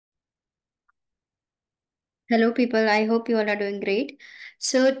Hello people, I hope you all are doing great.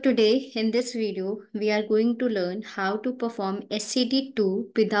 So today in this video, we are going to learn how to perform SCD2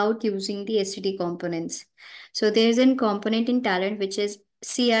 without using the SCD components. So there is a component in Talend which is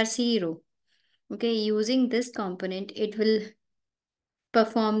CRC row. Okay, using this component, it will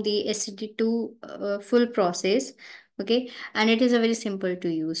perform the SCD2 full process. Okay, and it is a very simple to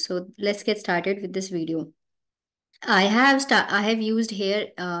use. So let's get started with this video. I have used here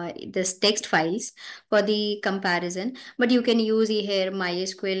this text files for the comparison, but you can use here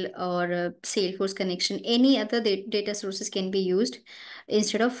MySQL or Salesforce connection. Any other data sources can be used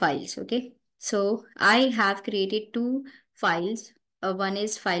instead of files. Okay, so I have created two files. One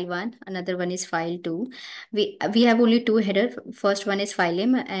is file one, another one is file two. We have only two header. First one is file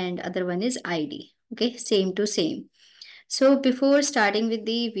name and other one is ID. Okay, same to same. So before starting with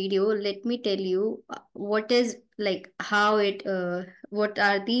the video, let me tell you what is like how it what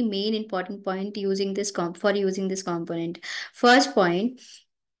are the main important point using this for using this component. First point,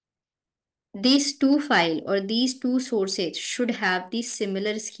 these two file or these two sources should have the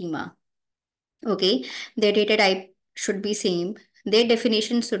similar schema. Okay, their data type should be same, their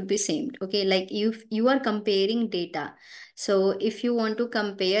definition should be same. Okay, like you are comparing data, so if you want to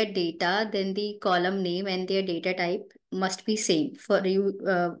compare data, then the column name and their data type must be same for you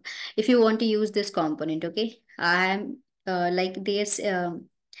if you want to use this component. Okay, I am like this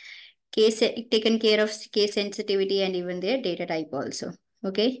case taken care of case sensitivity and even their data type also.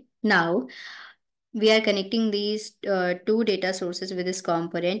 Okay, now we are connecting these two data sources with this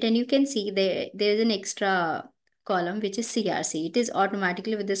component, and you can see there is an extra column which is CRC. It is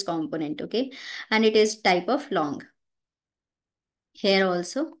automatically with this component. Okay, and it is type of long here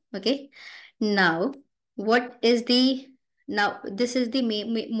also. Okay, now what is the now this is the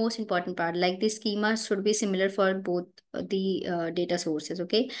most important part, like the schema should be similar for both the data sources.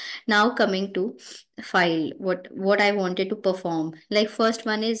 Okay, now coming to file, what I wanted to perform, like first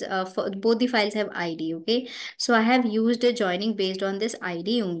one is for both the files have ID. Okay, so I have used a joining based on this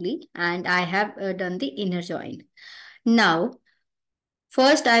ID only, and I have done the inner join. Now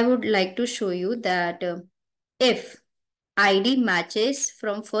first I would like to show you that if ID matches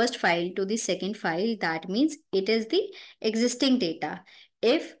from first file to the second file, that means it is the existing data.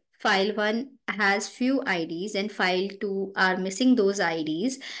 If file 1 has few IDs and file 2 are missing those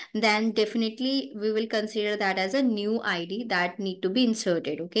IDs, then definitely we will consider that as a new ID that need to be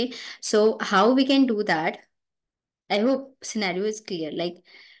inserted. Okay, so how we can do that? I hope scenario is clear. Like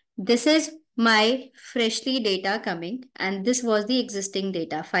this is my freshly data coming, and this was the existing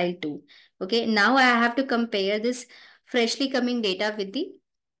data file 2. Okay, now I have to compare this freshly coming data with the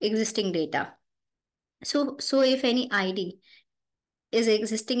existing data. So if any ID is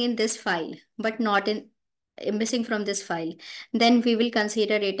existing in this file but not in missing from this file, then we will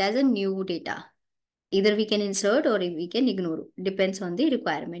consider it as a new data. Either we can insert or we can ignore, depends on the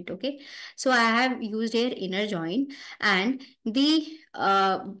requirement. Okay, so I have used here inner join, and the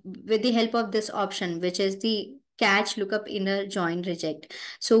with the help of this option, which is the catch lookup inner join reject.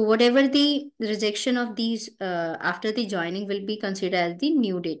 So whatever the rejection of these after the joining will be considered as the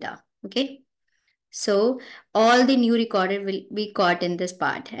new data. Okay, so all the new recorded will be caught in this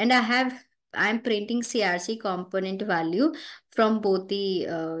part, and I'm printing CRC component value from both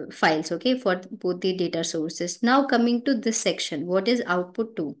the files. Okay, for both the data sources. Now coming to this section, what is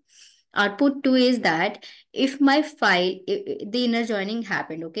output 2? Output 2 is that if my file, the inner joining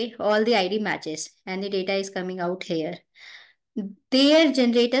happened, okay, all the ID matches and the data is coming out here. There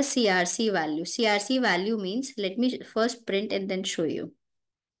generate a CRC value. CRC value means, let me first print and then show you.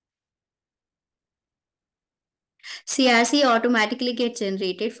 CRC automatically gets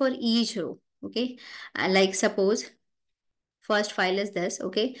generated for each row. Okay, like suppose first file is this.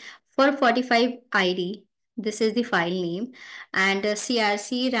 Okay, for 45 ID, this is the file name, and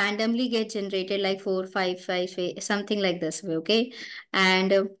CRC randomly gets generated like 455 something like this way. Okay,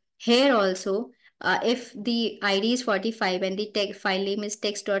 and here also. If the ID is 45 and the text file name is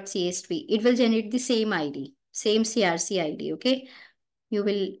text.csv, it will generate the same ID, same CRC ID. Okay, you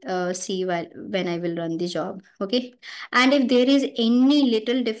will see when I will run the job. Okay, and if there is any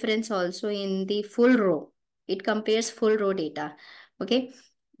little difference also in the full row, it compares full row data. Okay,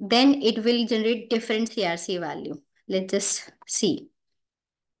 then it will generate different CRC value. Let's just see.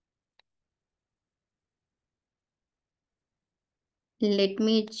 Let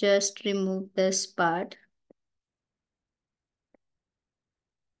me just remove this part.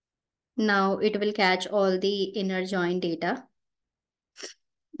 Now it will catch all the inner join data.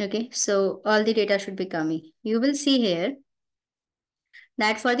 Okay, so all the data should be coming. You will see here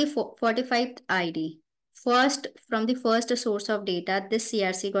that for the 45th ID, from the first source of data, this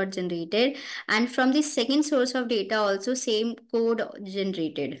CRC got generated, and from the second source of data also same code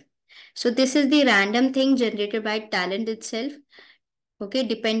generated. So this is the random thing generated by Talend itself, okay,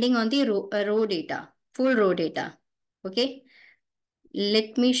 depending on the row data, full row data. Okay,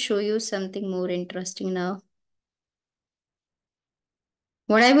 let me show you something more interesting now.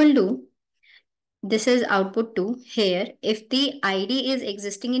 What I will do, this is output 2 here. If the ID is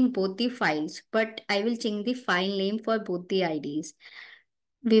existing in both the files, but I will change the file name for both the IDs.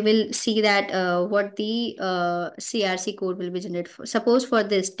 We will see that what the CRC code will be generated for. Suppose for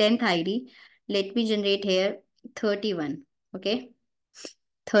this 10th ID, let me generate here 31. Okay,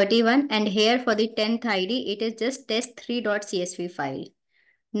 31, and here for the 10th ID, it is just test3.csv file.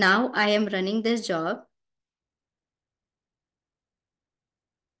 Now I am running this job.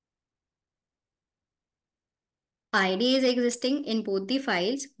 ID is existing in both the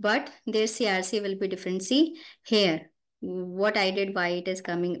files, but their CRC will be different. See here, what I did, why it is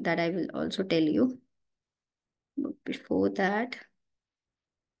coming, that I will also tell you. Before that,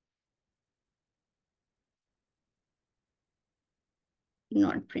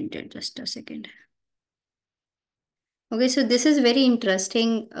 not printed, just a second. Okay, so this is very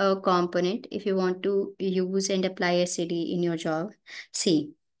interesting component if you want to use and apply SCD in your job.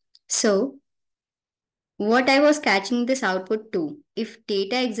 See, so what I was catching this output to, if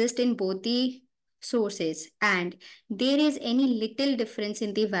data exists in both the sources and there is any little difference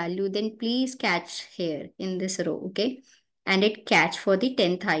in the value, then please catch here in this row, okay? And it catch for the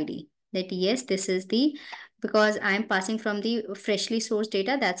 10th ID that yes, this is the, because I am passing from the freshly sourced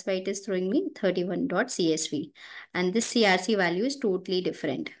data, that's why it is throwing me 31.csv. And this CRC value is totally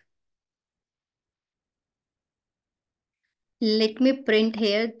different. Let me print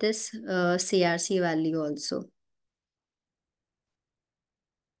here this CRC value also.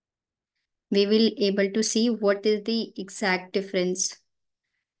 We will able to see what is the exact difference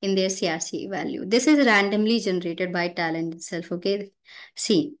in their CRC value. This is randomly generated by Talend itself, okay?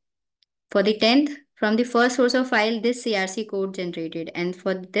 See, for the 10th, from the first source of file, this CRC code generated. And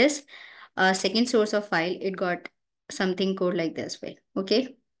for this second source of file, it got something code like this way,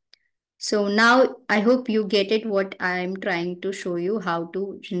 okay? So now I hope you get it what I'm trying to show you how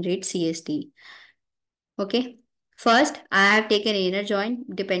to generate CSD. Okay. First, I have taken inner join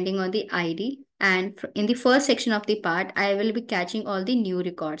depending on the ID. And in the first section of the part, I will be catching all the new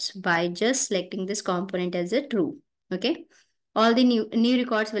records by just selecting this component as a true. Okay. All the new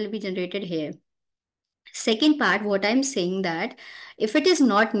records will be generated here. Second part, what I'm saying that if it is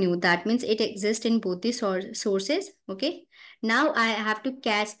not new, that means it exists in both the sources. Okay. Now I have to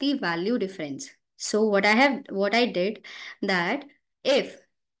catch the value difference. So what I did that if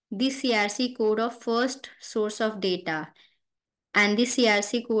the CRC code of first source of data and the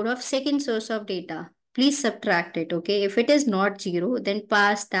CRC code of second source of data, please subtract it. Okay. If it is not 0, then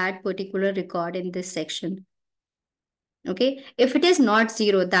pass that particular record in this section. Okay. If it is not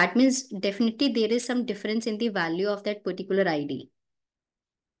 0, that means definitely there is some difference in the value of that particular ID.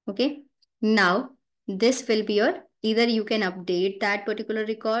 Okay. Now, this will be your, either you can update that particular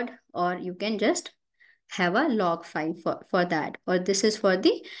record or you can just have a log file for that. Or this is for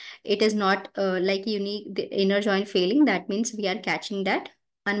the, it is not like unique, the inner join failing. That means we are catching that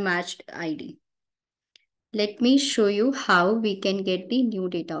unmatched ID. Let me show you how we can get the new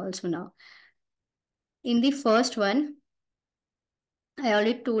data also now. In the first one, I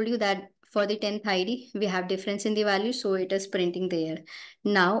already told you that for the 10th ID, we have difference in the value, so it is printing there.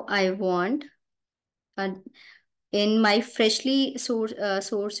 Now I want, in my freshly source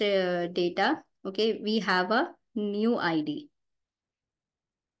data, okay, we have a new ID.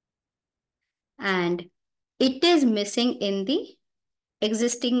 And it is missing in the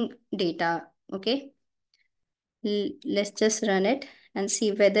existing data, okay? Let's just run it and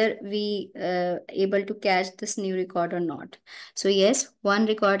see whether we able to catch this new record or not. So yes, one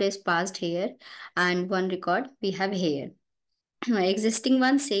record is passed here and one record we have here. Existing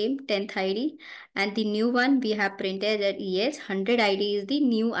one same 10th ID and the new one we have printed that yes, 100 ID is the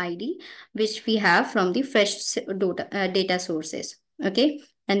new ID which we have from the fresh data sources. Okay,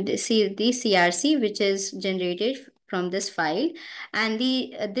 and see the CRC which is generated from this file, and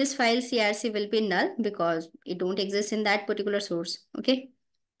the this file CRC will be null because it don't exist in that particular source. Okay,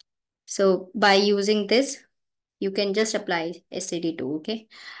 so by using this you can just apply SCD2. Okay,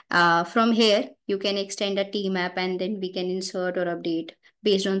 from here you can extend a T map and then we can insert or update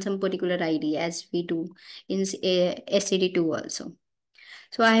based on some particular ID as we do in SCD2 also.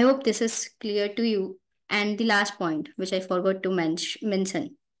 So I hope this is clear to you. And the last point which I forgot to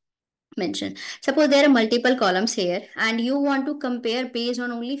mention, mention. Suppose there are multiple columns here and you want to compare based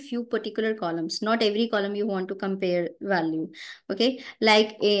on only few particular columns. Not every column you want to compare value. Okay.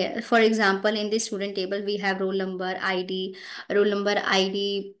 Like for example, in this student table, we have roll number, ID,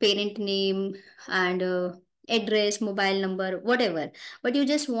 parent name, and address, mobile number, whatever. But you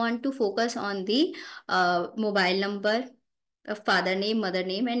just want to focus on the mobile number, father name, mother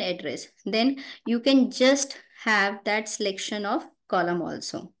name, and address. Then you can just have that selection of column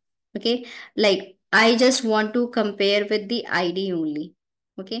also. Okay, like I just want to compare with the ID only.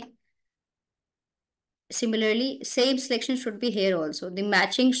 Okay, similarly, same selection should be here also. The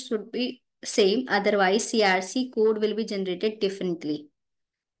matching should be same, otherwise CRC code will be generated differently.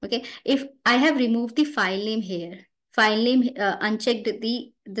 Okay, if I have removed the file name here, file name unchecked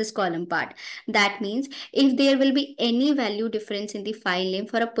the this column part, that means if there will be any value difference in the file name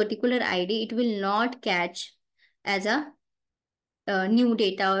for a particular ID, it will not catch as a new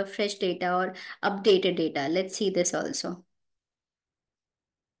data or fresh data or updated data. Let's see this also.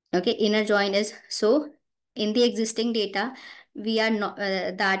 Okay, inner join is so in the existing data we are not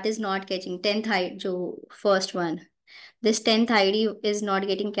that is not catching 10th height jo first one. This 10th ID is not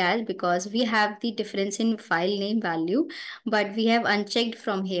getting cached because we have the difference in file name value, but we have unchecked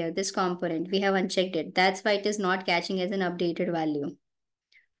from here this component. We have unchecked it. That's why it is not catching as an updated value.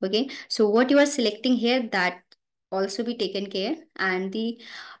 Okay, so what you are selecting here, that also be taken care, and the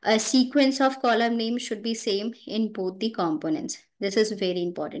sequence of column name should be same in both the components. This is very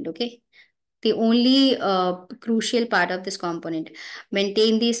important. Okay, the only crucial part of this component,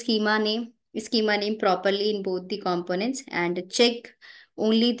 maintain the schema name properly in both the components, and check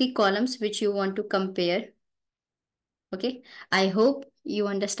only the columns which you want to compare. Okay, I hope you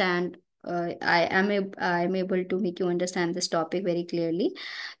understand. I am able to make you understand this topic very clearly.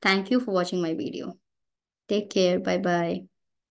 Thank you for watching my video. Take care. Bye bye.